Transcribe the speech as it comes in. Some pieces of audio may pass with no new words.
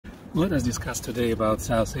Let us discuss today about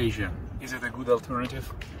South Asia. Is it a good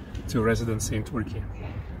alternative to residency in Turkey?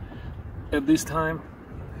 At this time,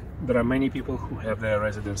 there are many people who have their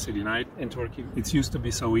residency denied in Turkey. It used to be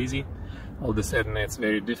so easy. All of a sudden it's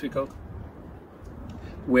very difficult.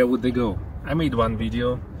 Where would they go? I made one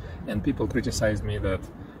video and people criticized me that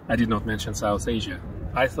I did not mention South Asia.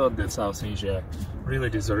 I thought that South Asia really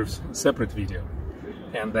deserves a separate video.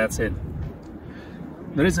 And that's it.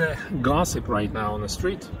 There is a gossip right now on the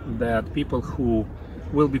street that people who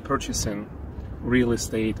will be purchasing real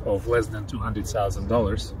estate of less than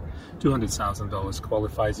 $200,000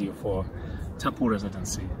 qualifies you for tapu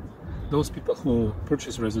residency. Those people who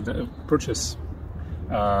purchase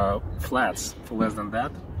flats for less than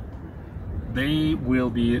that, they will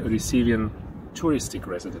be receiving touristic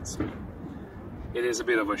residency. It is a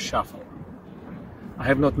bit of a shuffle. I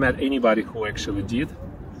have not met anybody who actually did.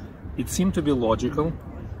 It seemed to be logical.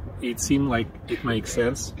 It seemed like it makes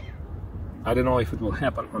sense. I don't know if it will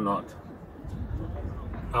happen or not.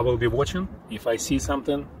 I will be watching. If I see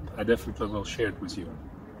something, I definitely will share it with you.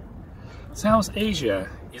 South Asia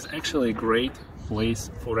is actually a great place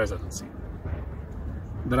for residency.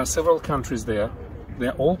 There are several countries there.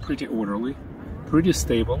 They're all pretty orderly, pretty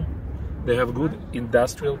stable. They have good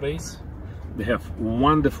industrial base. They have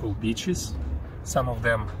wonderful beaches. Some of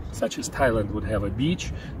them, such as Thailand, would have a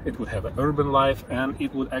beach, it would have an urban life, and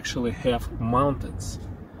it would actually have mountains,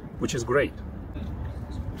 which is great.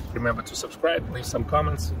 Remember to subscribe, leave some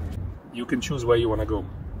comments. You can choose where you want to go.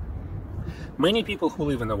 Many people who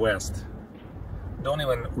live in the West don't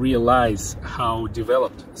even realize how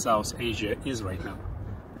developed South Asia is right now.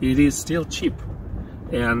 It is still cheap,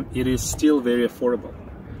 and it is still very affordable.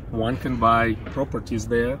 One can buy properties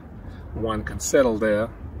there, one can settle there.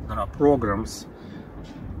 There are programs.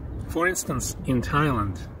 For instance, in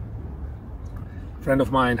Thailand, a friend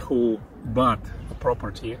of mine who bought a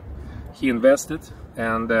property, he invested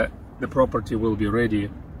and the property will be ready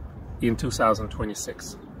in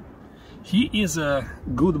 2026. He is a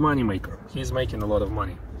good money maker. He's making a lot of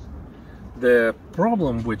money. The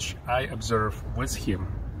problem which I observe with him,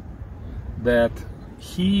 that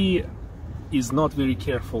he is not very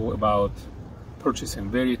careful about purchasing,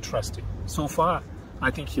 very trusting. So far, I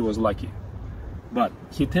think he was lucky, but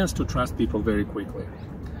he tends to trust people very quickly.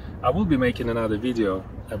 I will be making another video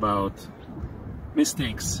about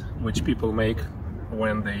mistakes which people make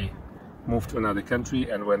when they move to another country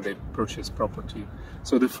and when they purchase property.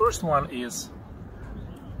 So the first one is,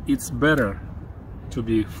 it's better to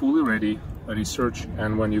be fully ready, research,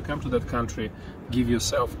 and when you come to that country, give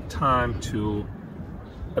yourself time to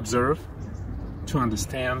observe, to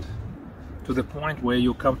understand, to the point where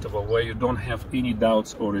you're comfortable, where you don't have any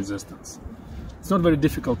doubts or resistance. It's not very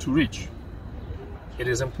difficult to reach. It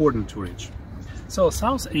is important to reach. So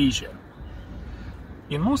South Asia,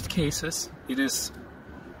 in most cases, it is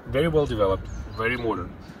very well developed, very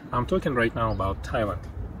modern. I'm talking right now about Thailand.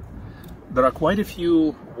 There are quite a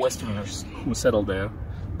few Westerners who settle there.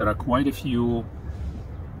 There are quite a few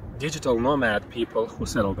digital nomad people who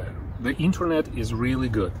settle there. The internet is really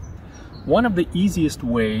good. One of the easiest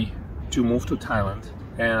way to move to Thailand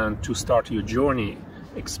and to start your journey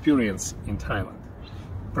experience in Thailand.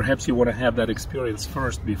 Perhaps you want to have that experience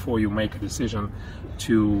first before you make a decision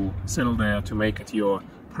to settle there, to make it your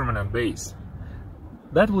permanent base.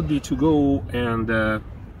 That would be to go and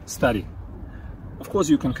study. Of course,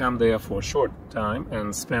 you can come there for a short time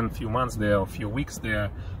and spend a few months there, a few weeks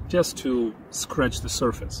there, just to scratch the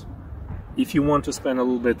surface. If you want to spend a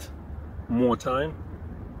little bit more time,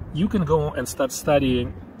 you can go and start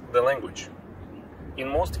studying the language. In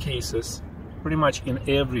most cases, pretty much in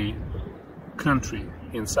every country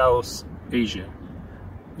in South Asia,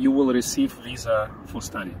 you will receive visa for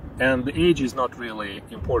study. And the age is not really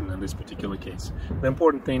important in this particular case. The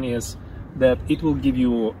important thing is that it will give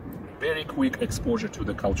you very quick exposure to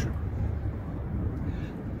the culture.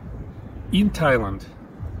 In Thailand,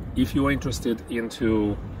 if you are interested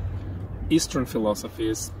into Eastern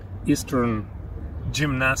philosophies, Eastern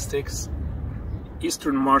gymnastics,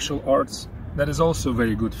 Eastern martial arts, that is also a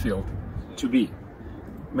very good field to be.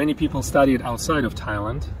 Many people study it outside of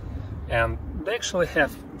Thailand and they actually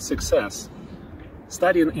have success.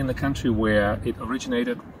 Studying in the country where it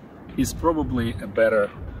originated is probably a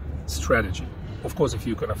better strategy. Of course, if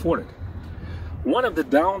you can afford it. One of the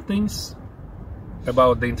down things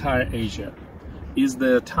about the entire Asia is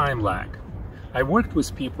the time lag. I worked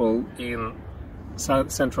with people in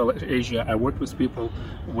Central Asia, I worked with people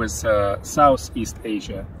with Southeast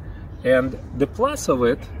Asia, and the plus of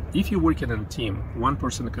it, if you work in a team, one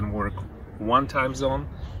person can work one time zone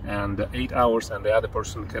and 8 hours, and the other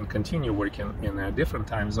person can continue working in a different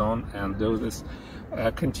time zone and do this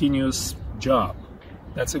continuous job.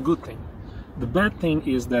 That's a good thing. The bad thing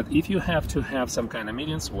is that if you have to have some kind of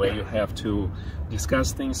meetings where you have to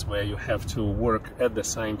discuss things, where you have to work at the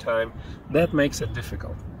same time, that makes it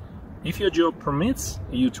difficult. If your job permits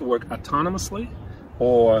you to work autonomously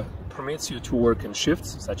or permits you to work in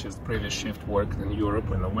shifts, such as the previous shift worked in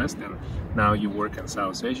Europe in the West and now you work in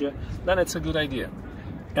South Asia, then it's a good idea.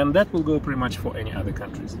 And that will go pretty much for any other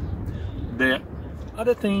countries. The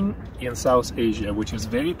other thing in South Asia, which is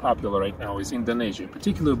very popular right now, is Indonesia,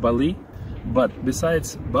 particularly Bali. But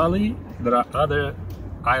besides Bali, there are other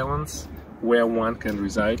islands where one can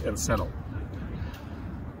reside and settle.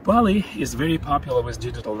 Bali is very popular with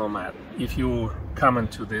digital nomad. If you come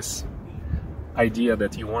into this idea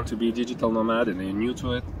that you want to be a digital nomad and you're new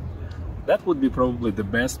to it, that would be probably the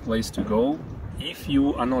best place to go if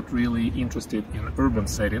you are not really interested in urban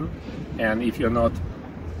setting, and if you're not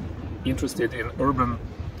interested in urban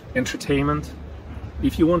entertainment.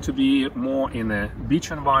 If you want to be more in a beach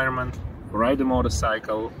environment, ride a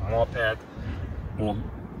motorcycle, moped, or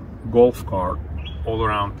golf cart all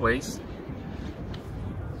around place,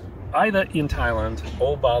 either in Thailand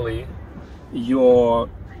or Bali, your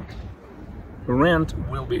rent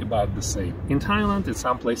will be about the same. In Thailand, in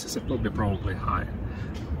some places it will be probably higher,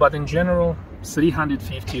 but in general,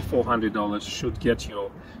 $350, $400 should get you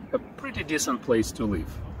a pretty decent place to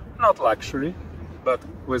live. Not luxury, but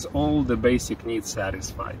with all the basic needs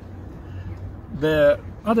satisfied. The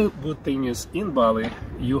other good thing is in Bali,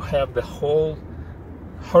 you have the whole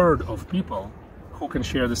herd of people who can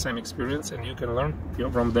share the same experience, and you can learn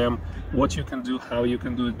from them what you can do, how you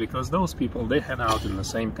can do it, because those people, they hang out in the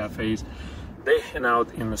same cafes, they hang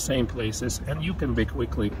out in the same places, and you can be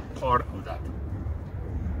quickly part of that.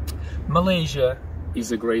 Malaysia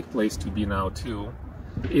is a great place to be now too.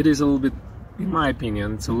 It is a little bit, in my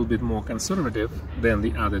opinion, it's a little bit more conservative than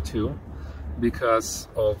the other two because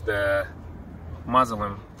of the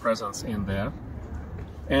Muslim presence in there.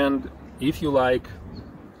 And if you like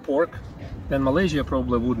pork, then Malaysia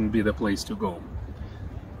probably wouldn't be the place to go.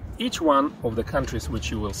 Each one of the countries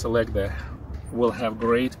which you will select there will have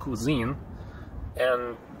great cuisine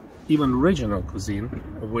and even regional cuisine,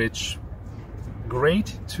 which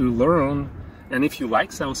great to learn. And if you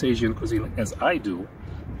like South Asian cuisine, as I do,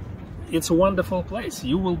 it's a wonderful place.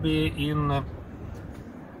 You will be in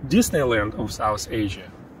Disneyland of South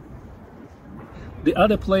Asia. The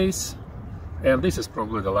other place, and this is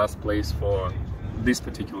probably the last place for this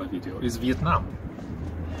particular video, is Vietnam.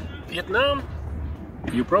 Vietnam,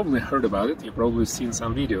 you probably heard about it, you've probably seen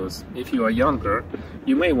some videos. If you are younger,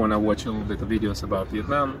 you may want to watch a little bit of videos about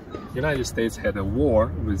Vietnam. The United States had a war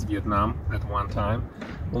with Vietnam at one time,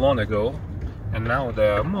 long ago, and now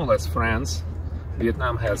they're more or less friends.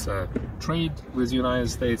 Vietnam has a trade with the United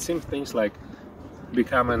States, seems things like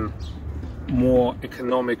becoming more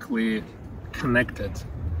economically connected.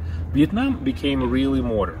 Vietnam became really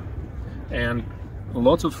modern, and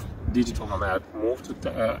lots of digital nomads moved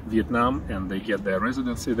to Vietnam, and they get their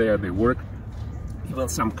residency there, they work. Even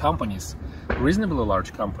some companies, reasonably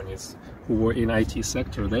large companies who were in IT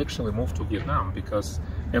sector, they actually moved to Vietnam because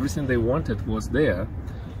everything they wanted was there,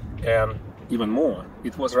 and even more,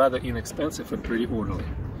 it was rather inexpensive and pretty orderly.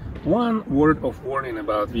 One word of warning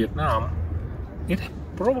about Vietnam, it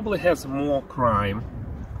probably has more crime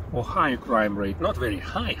or higher crime rate, not very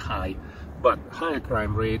high, but higher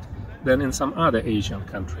crime rate than in some other Asian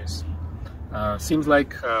countries. Seems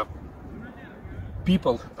like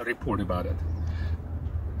people report about it.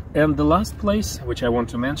 And the last place which I want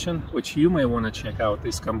to mention, which you may want to check out,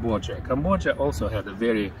 is Cambodia. Cambodia also had a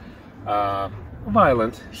very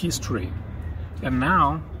violent history, and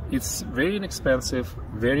now it's very inexpensive,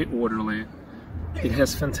 very orderly. It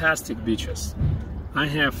has fantastic beaches. I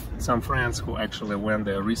have some friends who actually went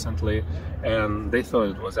there recently, and they thought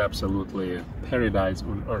it was absolutely paradise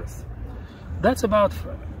on earth. That's about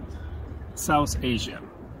South Asia.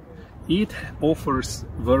 It offers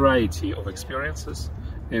variety of experiences,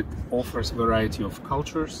 it offers variety of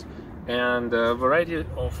cultures, and a variety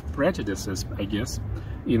of prejudices, I guess,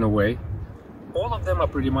 in a way. All of them are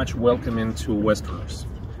pretty much welcoming to Westerners.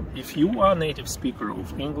 If you are a native speaker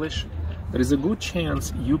of English, there is a good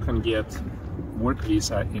chance you can get work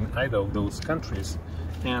visa in either of those countries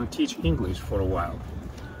and teach English for a while.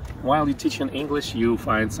 While you're teaching English, you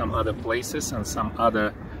find some other places and some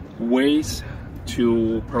other ways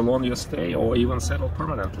to prolong your stay or even settle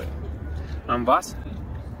permanently. I'm Vas.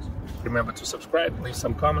 Remember to subscribe, leave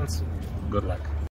some comments. Good luck.